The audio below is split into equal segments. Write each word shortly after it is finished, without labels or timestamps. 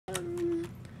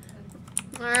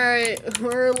Alright,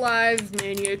 we're live,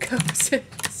 Mania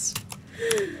Coaches.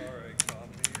 Alright,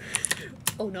 copy.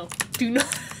 Oh no, do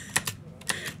not.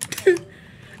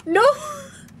 No!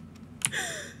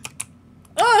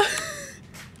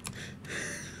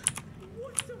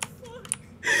 What the fuck?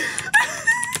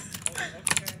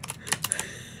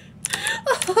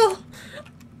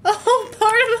 Oh,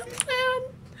 part of the plan.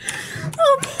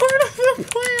 Oh, part of the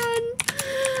plan.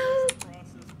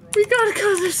 We gotta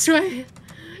go this way.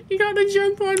 You gotta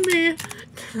jump on me.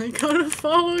 I gotta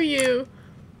follow you.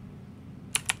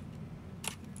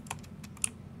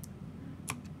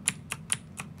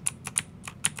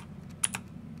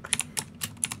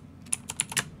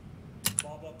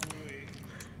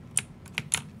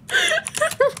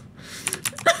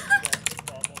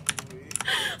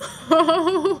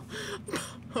 Oh,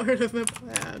 part of the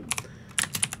plan.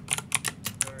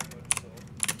 Very much so.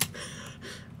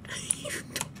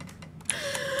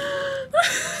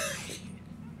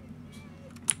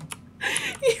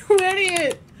 You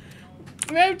idiot!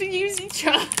 We have to use each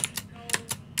other.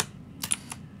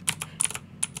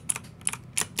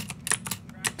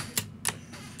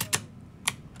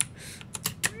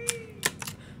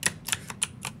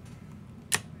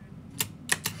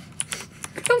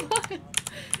 Come on.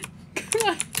 Come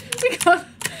on.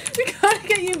 We gotta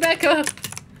get you back up.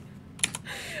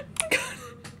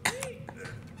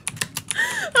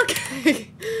 Okay.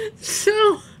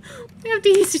 So, we have to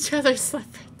use each other's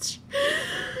leverage.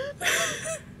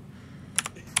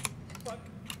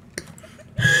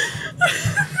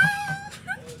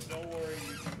 Don't worry,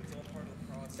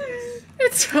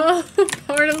 It's it's all part of the process. all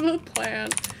part of the plan.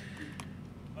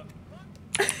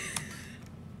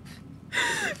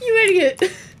 You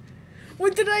idiot!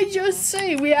 What did I just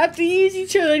say? We have to use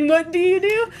each other, and what do?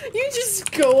 You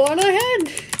just go on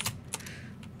ahead.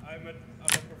 I'm a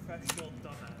professional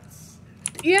dumbass.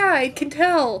 Yeah, I can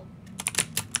tell.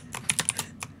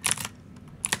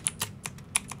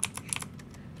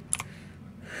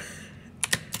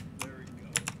 There we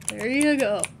go. There you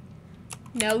go.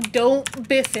 Now don't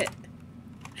biff it.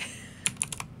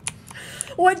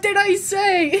 What did I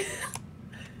say?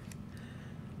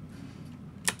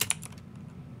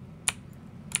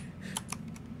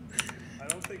 I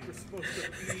don't think we're supposed to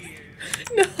be here.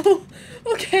 No.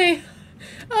 Okay.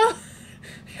 How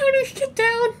do we get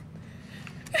down?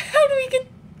 How do we get...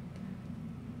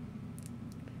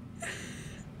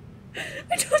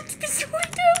 I don't think there's no way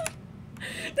down.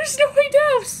 There's no way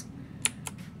down.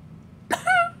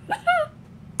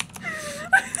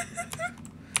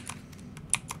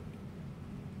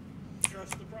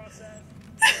 Trust the process.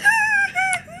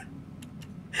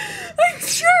 I'm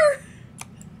sure.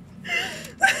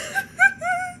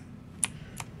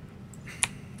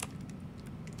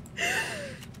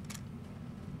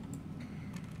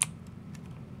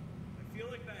 I feel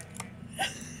like that.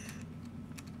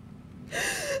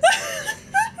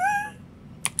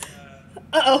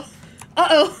 Uh-oh.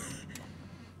 Uh-oh.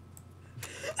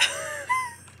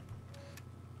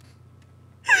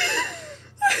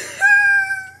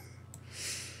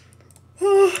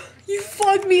 Oh, you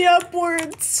flung me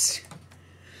upwards.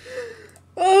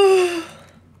 Oh,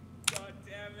 God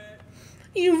damn it.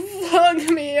 you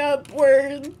flung me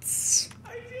upwards.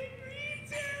 I didn't mean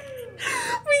to.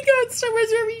 We got so much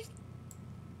every...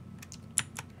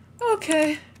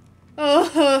 Okay.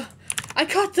 Oh, I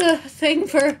caught the thing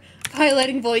for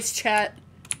highlighting voice chat.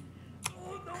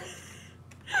 Oh no.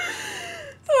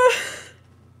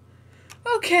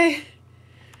 Okay.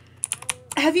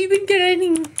 Have you been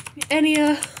getting any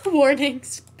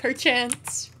warnings,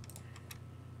 perchance?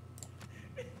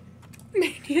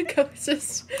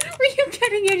 Maniacosis, were you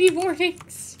getting any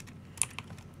warnings?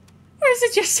 Or is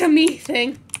it just a me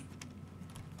thing?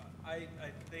 I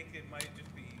think it might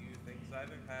just be you things. I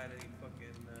haven't had any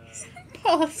fucking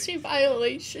Policy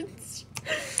violations.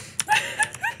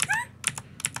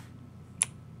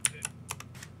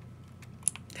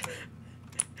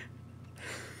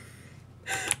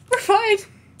 We're fine.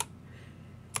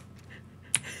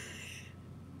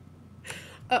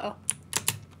 Uh-oh.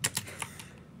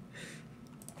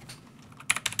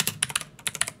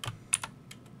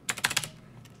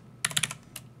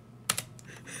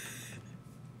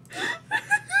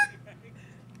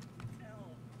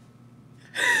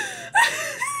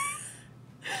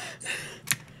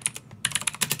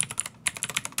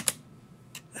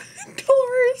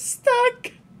 Door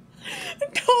stuck.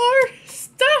 Door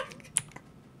stuck.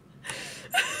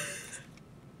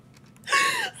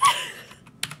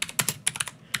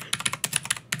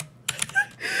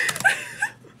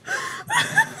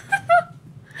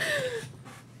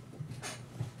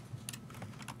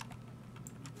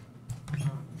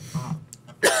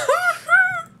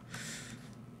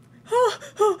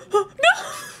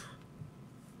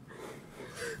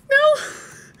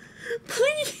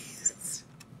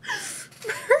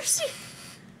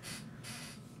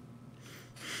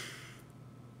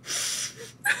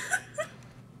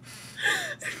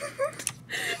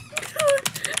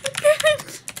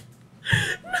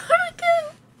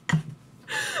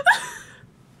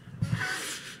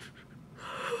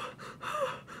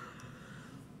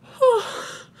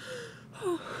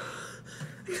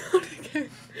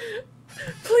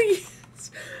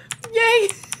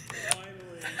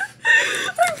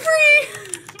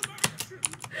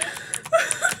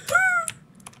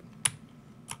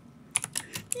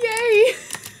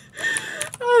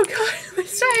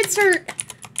 hands hurt.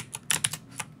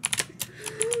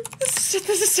 This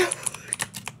is so...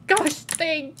 Gosh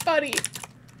dang, buddy.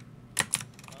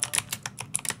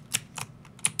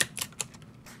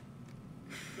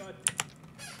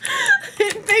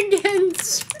 It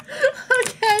begins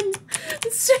again.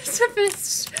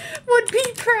 Sisyphus would be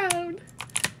proud.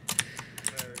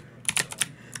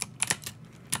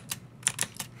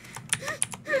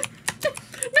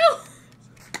 No.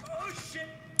 Oh shit.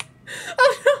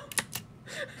 Oh no.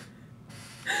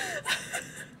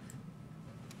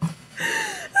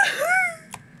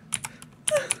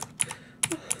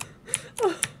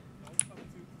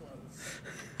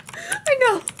 I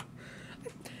know.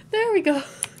 There we go.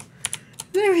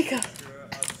 There we go.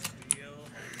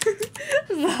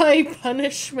 Thy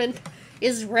punishment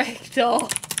is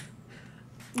ragdoll.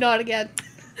 Not again.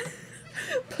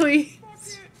 Please.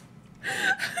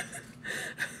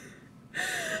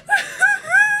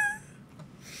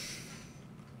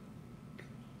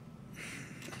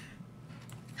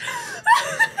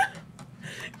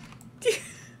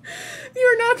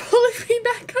 You're not pulling me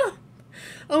back up.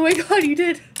 Oh my god, you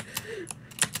did.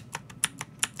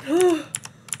 Oh.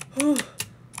 Oh.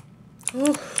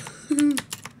 Oh.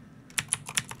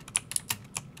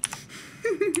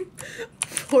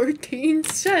 14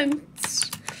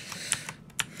 cents.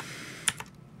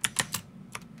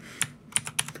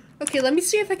 Okay, let me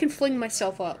see if I can fling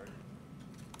myself up.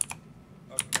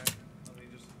 Okay, let me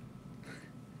just...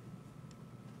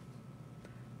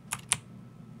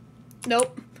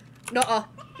 Nope. Nuh-uh.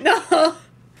 No.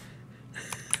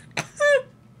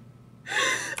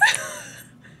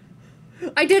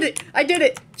 I did it. I did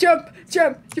it. Jump.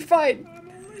 Jump. You're fine.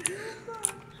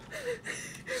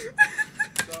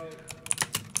 So,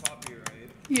 Poppy, right?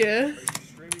 Yeah. Are you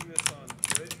streaming this on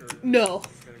Twitch or? No.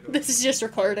 This is just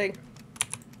recording.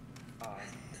 You-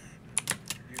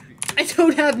 I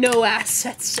don't have no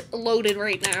assets loaded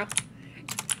right now.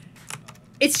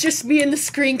 It's just me and the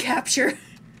screen capture.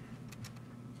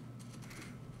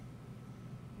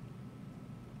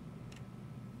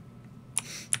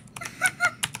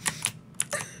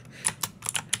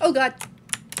 Oh god.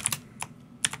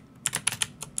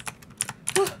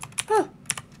 Oh, oh.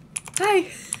 Hi.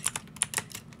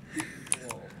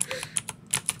 Whoa.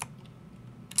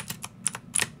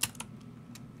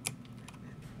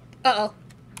 Uh-oh.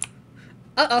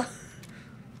 Uh-oh.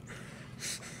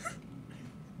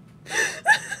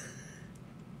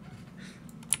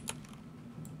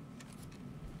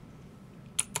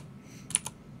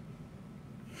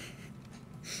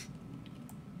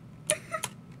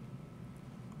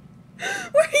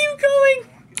 Where are you going?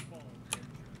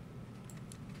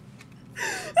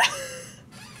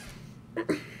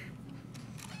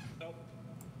 Nope.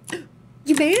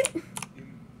 You made it?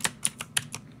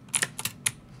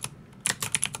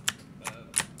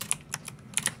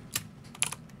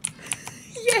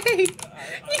 Yay!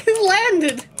 You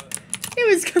landed! It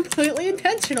was completely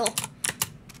intentional.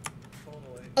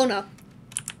 Totally. Oh no.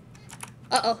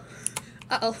 Uh-oh.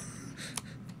 Uh-oh.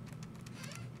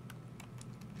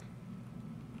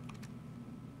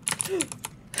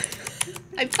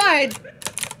 I'm fine.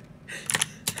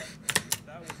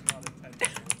 That was not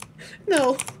intentional.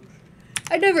 No.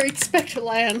 I never expect to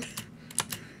land.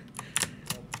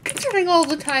 Considering all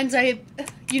the times I,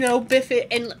 you know, biff it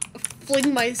and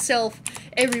fling myself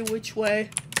every which way.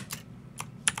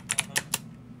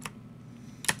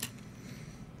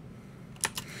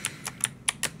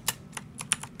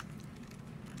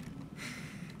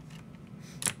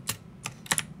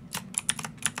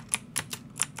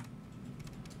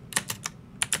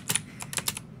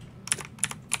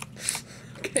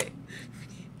 Okay.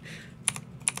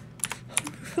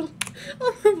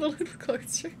 I'll move a little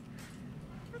closer.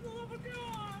 For the love of God!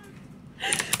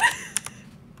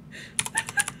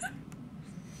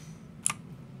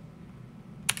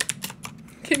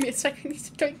 Give me a second, I need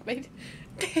to drink my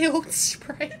tail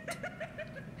Sprite.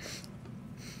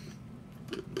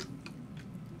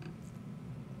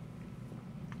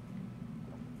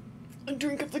 A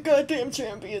drink of the goddamn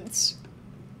champions.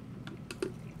 The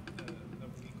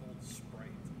weak old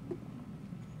Sprite.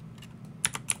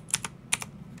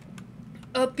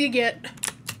 Up you get.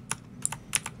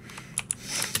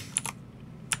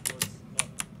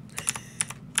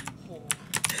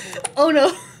 What's up? Oh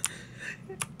no.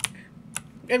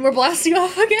 And we're blasting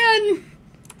off again.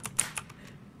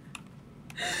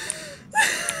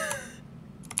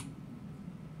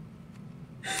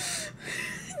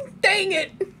 Dang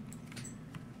it.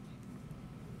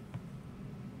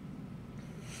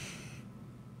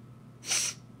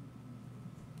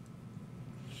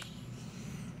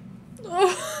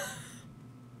 Oh.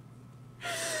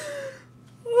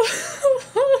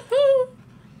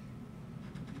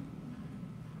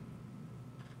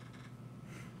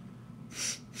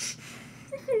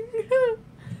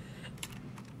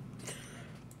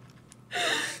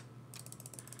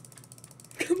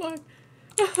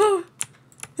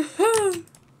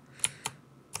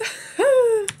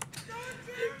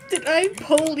 I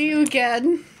pulled you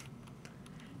again.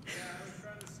 Yeah, I was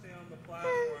trying to stay on the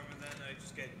platform and then I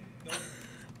just get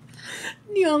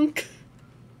Nyunk.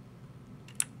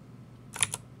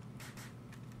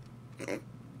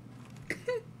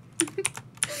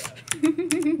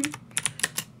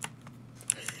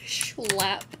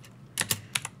 Schlap.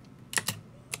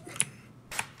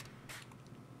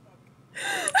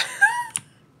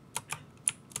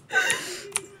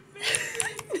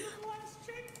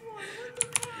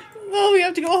 Well, we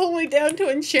have to go all the way down to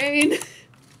Unchained.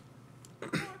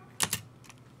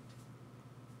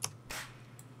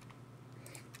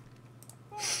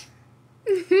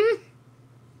 You've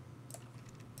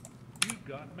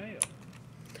got mail.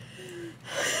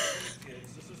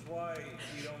 kids. This is why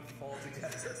you don't fall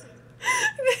together.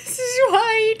 This is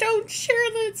why you don't share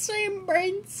the same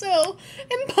brain cell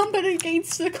and pump it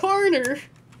against the corner.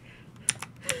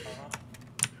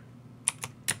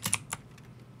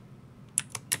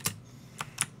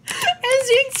 As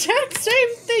the exact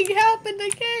same thing happened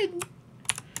again.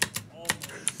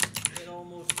 Almost. It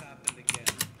almost happened again.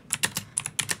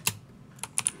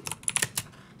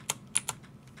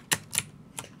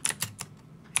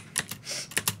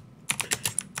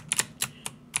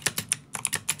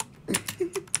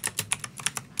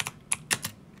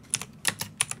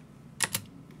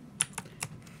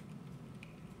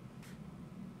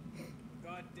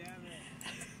 God damn it.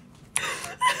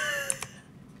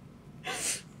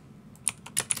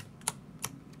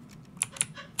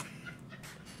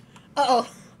 Uh-oh.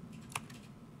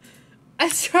 I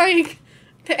was trying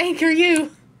to anchor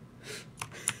you.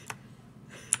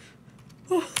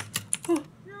 You're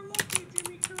lucky,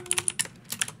 Jimmy Coon.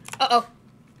 Uh-oh.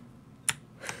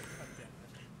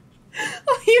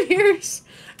 All you hear is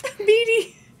a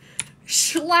meaty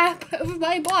slap of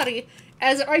my body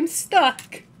as I'm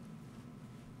stuck.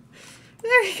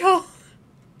 There you go.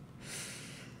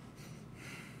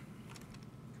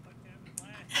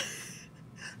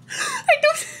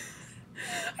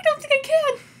 I don't think I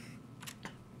can.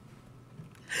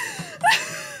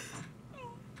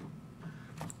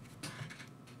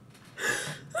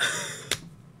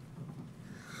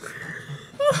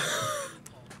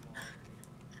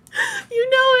 You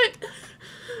know it.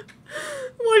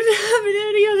 Wouldn't happen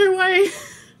any other way.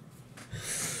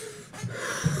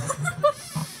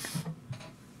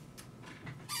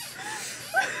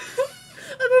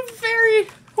 I'm a very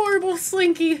horrible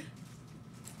slinky.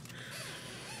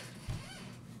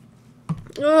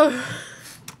 Ugh.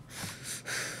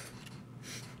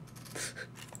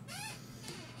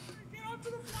 Get onto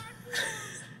the platform.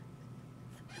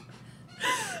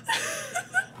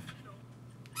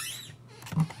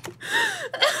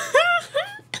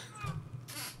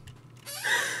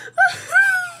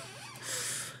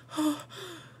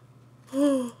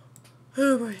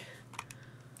 Oh boy.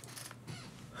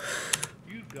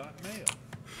 You've got mail.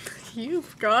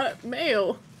 You've got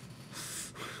mail.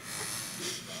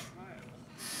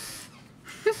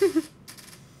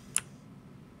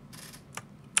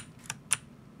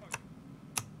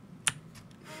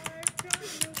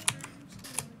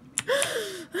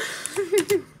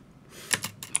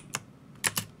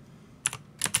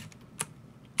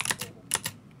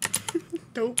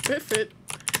 Don't biff it.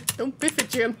 Don't biff it,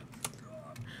 Jim.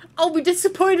 I'll be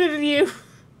disappointed in you.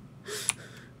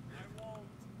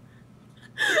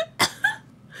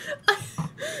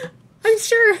 I'm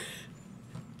sure.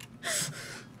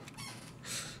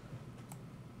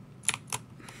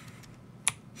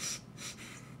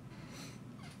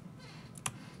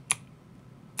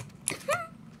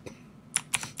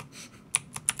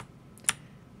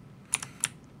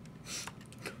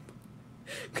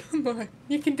 Come on,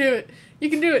 you can do it. You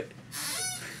can do it.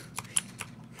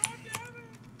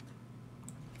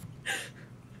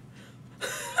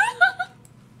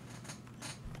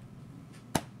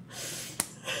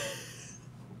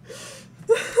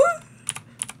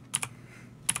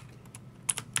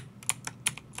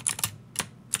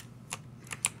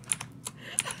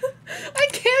 I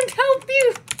can't help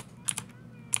you.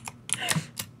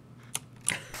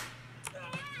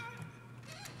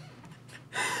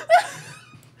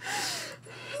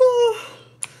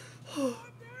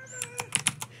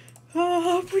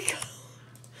 Oh, up we go.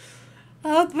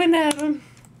 Up and at 'em.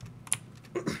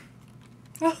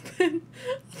 Up and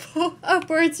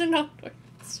upwards and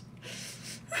upwards.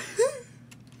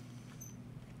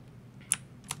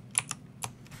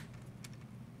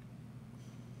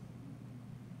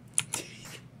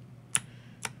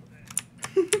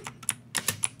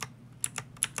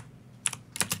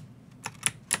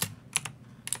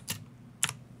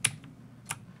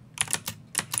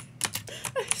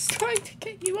 I was trying to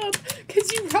get you up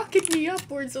because you rocketed me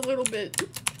upwards a little bit.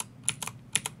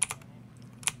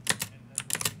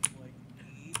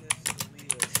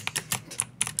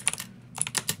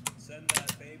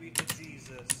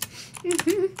 Oh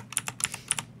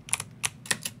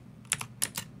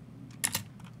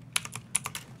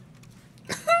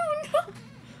no!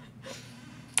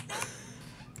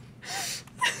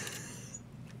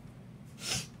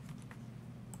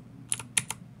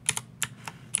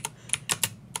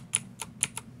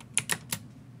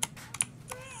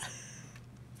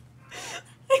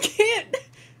 I can't!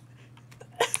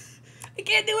 I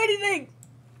can't do anything!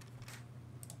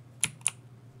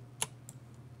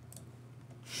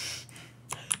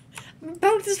 I'm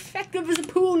about as effective as a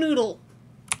pool noodle.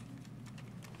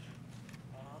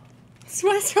 That's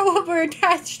what I throw up are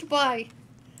attached by.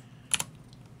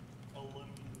 A lemon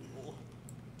noodle.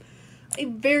 A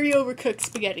very overcooked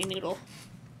spaghetti noodle.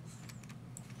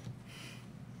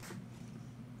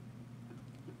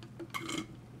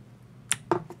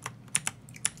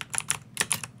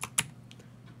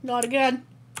 Not again.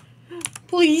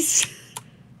 Please.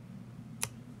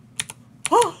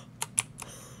 Oh.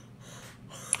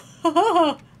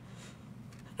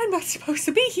 I'm not supposed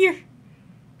to be here.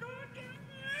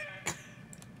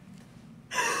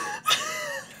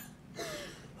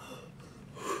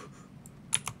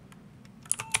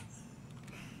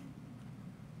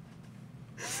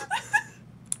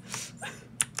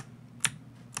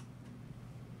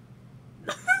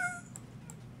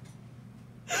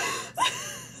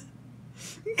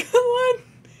 Come on.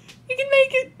 You can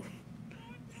make it.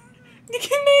 You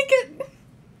can